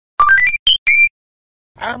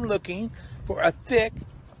I'm looking for a thick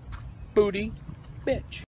booty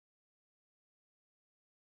bitch.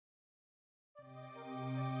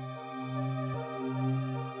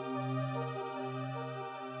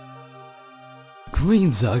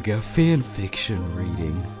 Gwain Saga fanfiction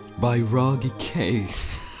reading by Rogelio.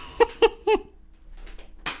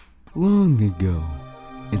 Long ago,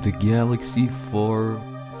 in the galaxy far,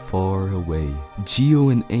 far away, Geo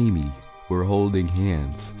and Amy were holding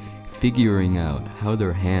hands, figuring out how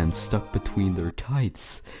their hands stuck between their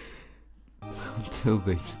tights. Until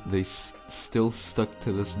they still stuck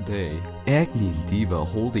to this day. Agni and Deva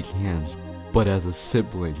holding hands, but as a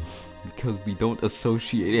sibling, because we don't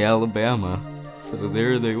associate Alabama. So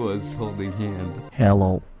there they was, holding hand.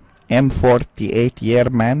 Hello, I'm 48-year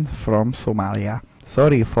man from Somalia.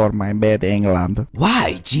 Sorry for my bad England.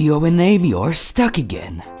 Why, Geo and Amy are stuck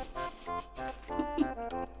again?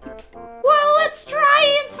 Well, let's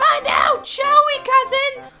try and find out, shall we,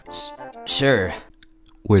 cousin? Sure.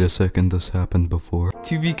 Wait a second, this happened before.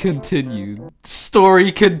 To be continued.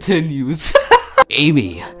 Story continues.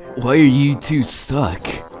 Amy, why are you two stuck?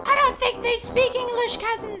 I don't think they speak English,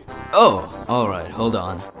 cousin. Oh, alright, hold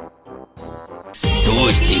on.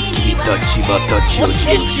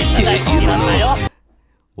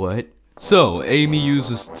 What? So, Amy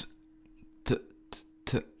uses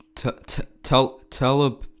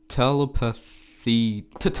telepathy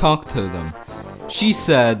to talk to them. She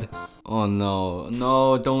said, oh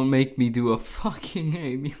no, don't make me do a fucking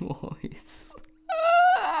Amy voice.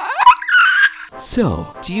 So,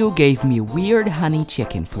 Geo gave me a weird honey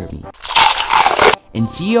chicken for me. And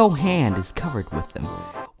Geo's hand is covered with them.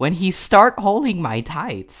 When he start holding my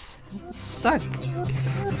tights, he's stuck.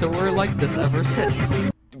 So we're like this ever since.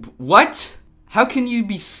 What? How can you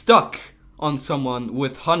be stuck on someone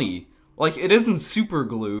with honey? Like, it isn't super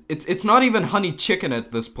glue. It's not even honey chicken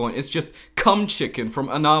at this point. It's just cum chicken from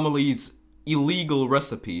Anomaly's illegal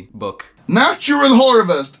recipe book. Natural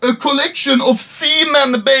Harvest, a collection of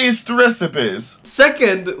semen-based recipes.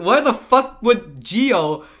 Second, why the fuck would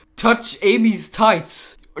Geo touch Amy's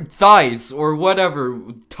tights? Or thighs, or whatever.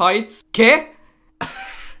 Tights? ¿Qué?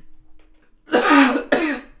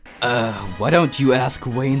 Why don't you ask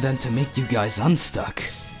Wayne then to make you guys unstuck?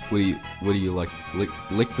 What do you like,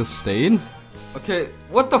 lick the stain? Okay,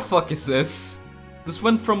 what the fuck is this? This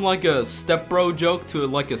went from like a stepbro joke to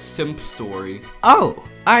like a simp story. Oh,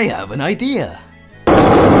 I have an idea.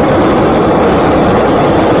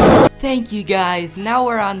 Thank you guys, now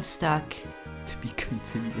we're unstuck. To be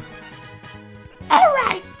continued.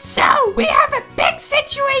 Alright, so we have a big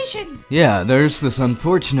situation. Yeah, there's this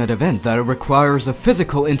unfortunate event that requires a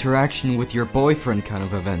physical interaction with your boyfriend kind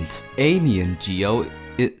of event. Amy and Geo,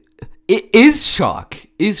 it is shock.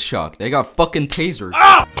 They got fucking tasered.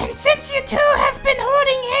 And since you two have been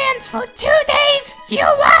holding hands for 2 days, you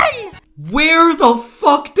won! Where the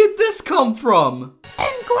fuck did this come from?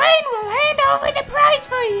 And Gwain will hand over the prize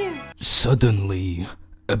for you. Suddenly,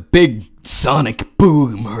 a big sonic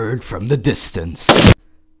boom heard from the distance.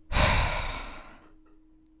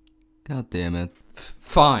 God damn it.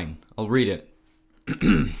 Fine, I'll read it.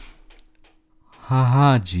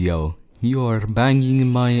 Haha, Geo. You are banging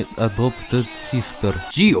my adopted sister.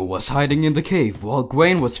 Geo was hiding in the cave while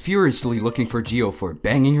Gwain was furiously looking for Geo for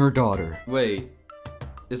banging her daughter. Wait,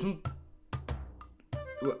 isn't...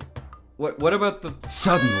 What about the...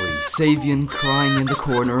 Suddenly, Savian crying in the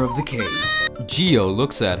corner of the cave. Geo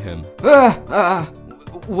looks at him.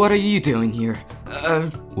 What are you doing here?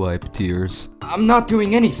 Wipe tears. I'm not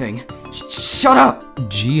doing anything. Shut up!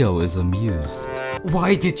 Geo is amused.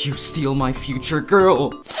 Why did you steal my future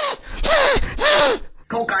girl?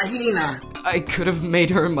 Cocaína. I could have made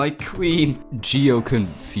her my queen. Geo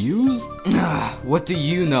confused? What do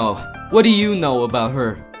you know? What do you know about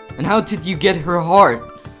her? And how did you get her heart?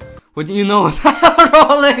 What do you know about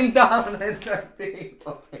rolling down the dirty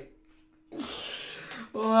place?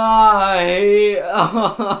 Why?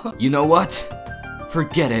 You know what?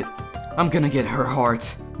 Forget it. I'm gonna get her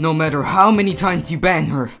heart. No matter how many times you bang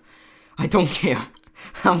her. I don't care.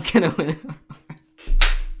 I'm gonna win her.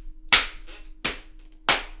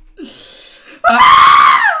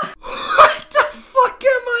 What the fuck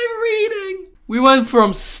am I reading? We went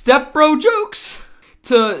from stepbro jokes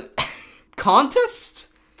to contest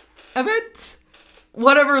event?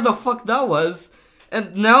 Whatever the fuck that was.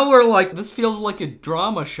 And now we're like, this feels like a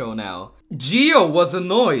drama show now. Geo was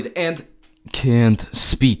annoyed and can't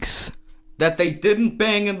speaks that they didn't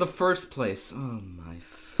bang in the first place. Oh my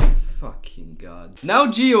fucking god. Now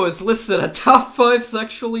Geo is listed a top 5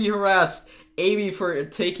 sexually harassed Amy for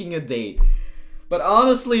taking a date. But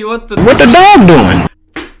honestly, what the dog doing?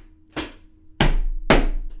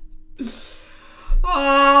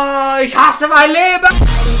 Oh, ich hasse mein Leben!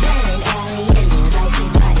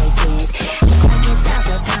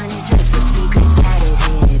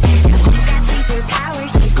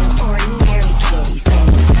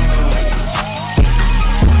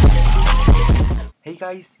 Hey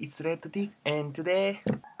guys, it's Red Dick and today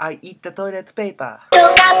I eat the toilet paper.